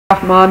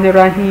الرحمن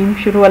الرحیم،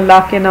 شروع اللہ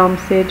کے نام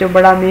سے جو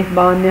بڑا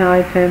مہربان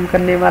نہایت رحم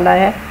کرنے والا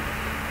ہے۔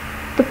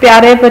 تو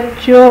پیارے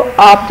بچوں،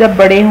 آپ جب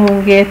بڑے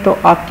ہوں گے تو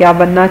آپ کیا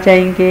بننا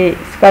چاہیں گے؟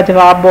 اس کا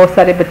جواب بہت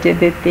سارے بچے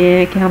دیتے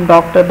ہیں کہ ہم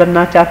ڈاکٹر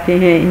بننا چاہتے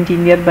ہیں،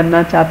 انجینئر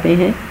بننا چاہتے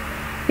ہیں۔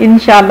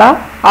 انشاءاللہ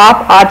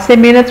آپ آج سے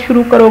محنت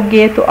شروع کرو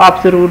گے تو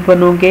آپ ضرور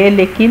بنو گے،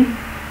 لیکن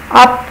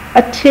آپ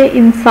اچھے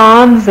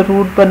انسان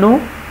ضرور بنو۔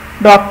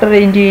 ڈاکٹر،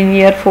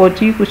 انجینئر،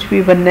 فوجی کچھ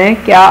بھی بننا ہے۔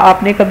 کیا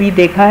آپ نے کبھی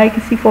دیکھا ہے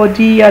کسی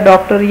فوجی یا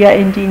ڈاکٹر یا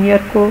انجینئر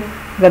کو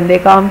گندے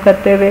کام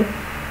کرتے ہوئے؟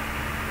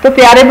 تو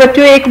پیارے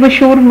بچوں، ایک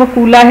مشہور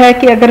مقولہ ہے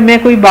کہ اگر میں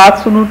کوئی بات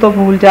سنوں تو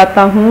بھول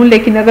جاتا ہوں،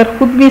 لیکن اگر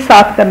خود بھی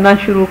ساتھ کرنا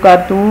شروع کر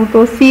دوں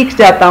تو سیکھ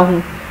جاتا ہوں۔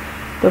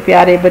 تو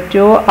پیارے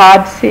بچوں،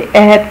 آج سے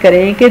عہد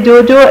کریں کہ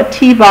جو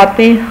اچھی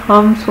باتیں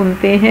ہم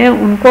سنتے ہیں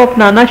ان کو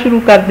اپنانا شروع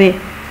کر دیں۔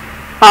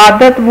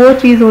 عادت وہ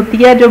چیز ہوتی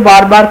ہے جو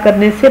بار بار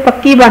کرنے سے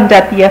پکی بن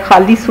جاتی ہے،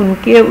 خالی سن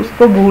کے اس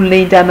کو بھول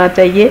نہیں جانا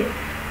چاہیے۔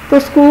 تو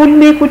اسکول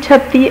میں کچھ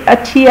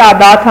اچھی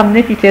عادات ہم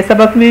نے پچھلے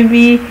سبق میں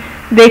بھی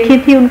دیکھی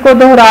تھی، ان کو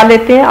دہرا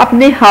لیتے ہیں۔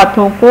 اپنے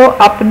ہاتھوں کو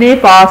اپنے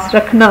پاس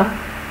رکھنا،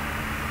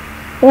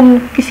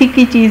 کسی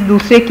کی چیز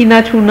دوسرے کی نہ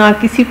چھونا،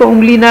 کسی کو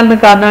انگلی نہ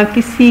لگانا،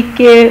 کسی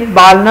کے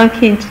بال نہ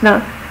کھینچنا،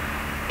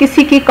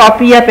 کسی کی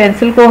کاپی یا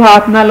پینسل کو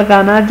ہاتھ نہ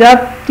لگانا۔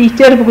 جب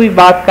ٹیچر کوئی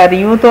بات کر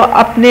رہی ہوں تو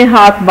اپنے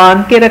ہاتھ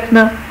باندھ کے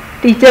رکھنا،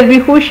 ٹیچر بھی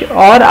خوش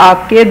اور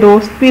آپ کے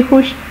دوست بھی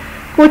خوش۔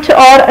 کچھ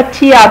اور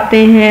اچھی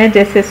عادتیں ہیں،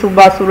 جیسے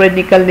صبح سورج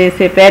نکلنے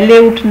سے پہلے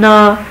اٹھنا،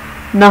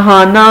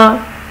 نہانا،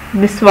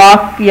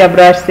 مسواک یا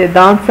برش سے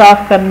دانت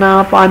صاف کرنا،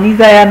 پانی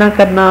ضائع نہ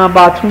کرنا،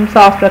 باتھ روم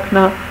صاف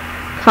رکھنا،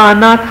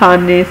 کھانا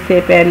کھانے سے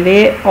پہلے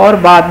اور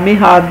بعد میں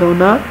ہاتھ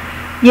دھونا۔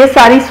 یہ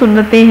ساری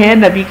سنتیں ہیں۔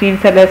 نبی کریم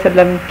صلی اللہ علیہ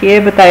وسلم کے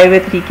بتائے ہوئے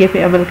طریقے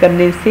پہ عمل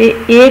کرنے سے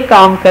ایک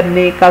کام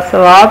کرنے کا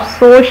ثواب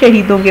 100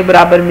 شہیدوں کے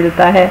برابر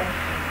ملتا ہے۔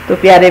 تو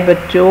پیارے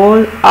بچوں،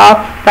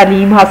 آپ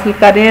تعلیم حاصل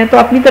کر رہے ہیں تو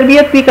اپنی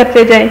تربیت بھی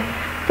کرتے جائیں۔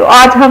 تو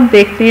آج ہم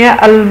دیکھتے ہیں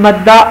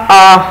المدہ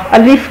آ،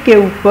 الف کے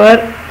اوپر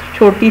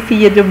چھوٹی سی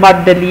یہ جو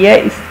مد ڈلی ہے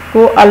اس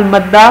کو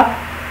المدہ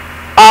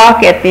آ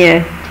کہتے ہیں،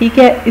 ٹھیک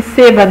ہے۔ اس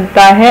سے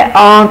بنتا ہے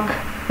آنکھ،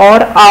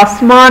 اور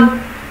آسمان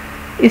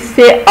اس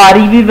سے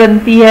آری بھی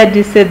بنتی ہے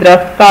جس سے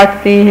درخت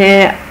کاٹتے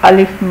ہیں،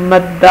 الف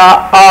مدہ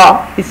آ۔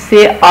 اس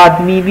سے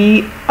آدمی بھی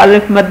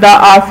الف مدہ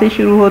آ سے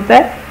شروع ہوتا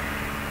ہے۔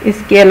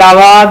 اس کے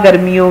علاوہ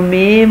گرمیوں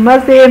میں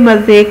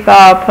مزے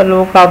کا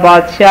پھلوں کا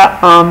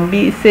بادشاہ آم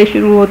بھی اس سے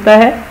شروع ہوتا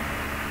ہے۔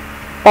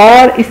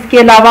 اور اس کے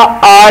علاوہ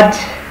آج،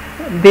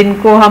 دن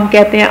کو ہم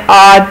کہتے ہیں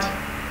آج،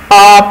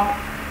 آپ،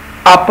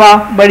 آپا،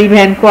 بڑی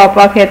بہن کو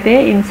آپا کہتے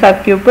ہیں، ان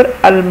سب کے اوپر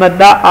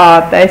المدہ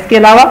آتا ہے۔ اس کے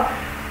علاوہ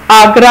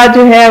آگرہ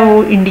جو ہے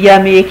وہ انڈیا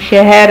میں ایک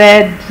شہر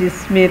ہے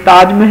جس میں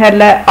تاج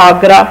محل ہے،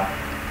 آگرہ۔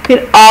 پھر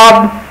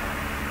آب،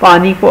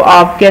 پانی کو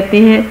آب کہتے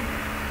ہیں،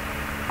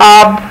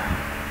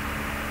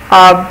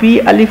 آب بھی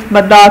الف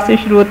مدہ آ سے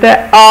شروع ہوتا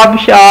ہے۔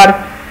 آبشار،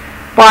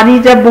 پانی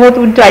جب بہت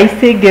اونچائی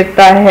سے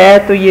گرتا ہے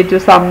تو یہ جو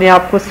سامنے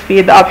آپ کو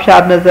سفید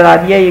آبشار نظر آ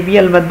رہی ہے یہ بھی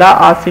المدہ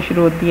آ سے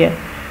شروع ہوتی ہے۔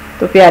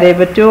 تو پیارے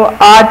بچوں،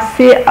 آج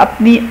سے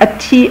اپنی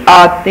اچھی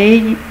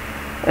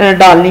عادتیں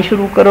ڈالنی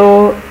شروع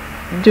کرو،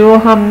 جو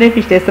ہم نے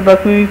پچھلے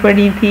سبق میں بھی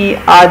پڑھی تھی،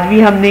 آج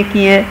بھی ہم نے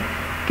کی ہیں،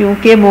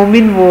 کیونکہ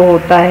مومن وہ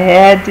ہوتا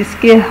ہے جس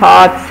کے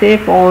ہاتھ سے،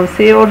 پاؤں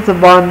سے اور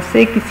زبان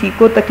سے کسی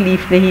کو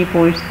تکلیف نہیں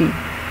پہنچتی،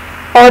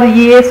 اور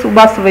یہ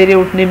صبح سویرے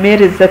اٹھنے میں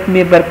رزق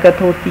میں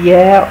برکت ہوتی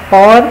ہے،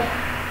 اور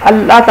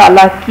اللہ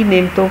تعالیٰ کی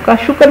نعمتوں کا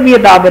شکر بھی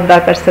ادا بندہ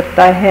کر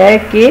سکتا ہے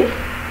کہ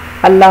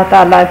اللہ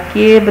تعالیٰ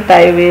کے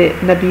بتائے ہوئے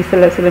نبی صلی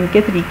اللہ علیہ وسلم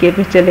کے طریقے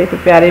پہ چلے۔ تو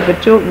پیارے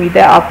بچوں، امید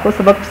ہے آپ کو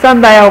سبق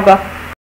پسند آیا ہوگا۔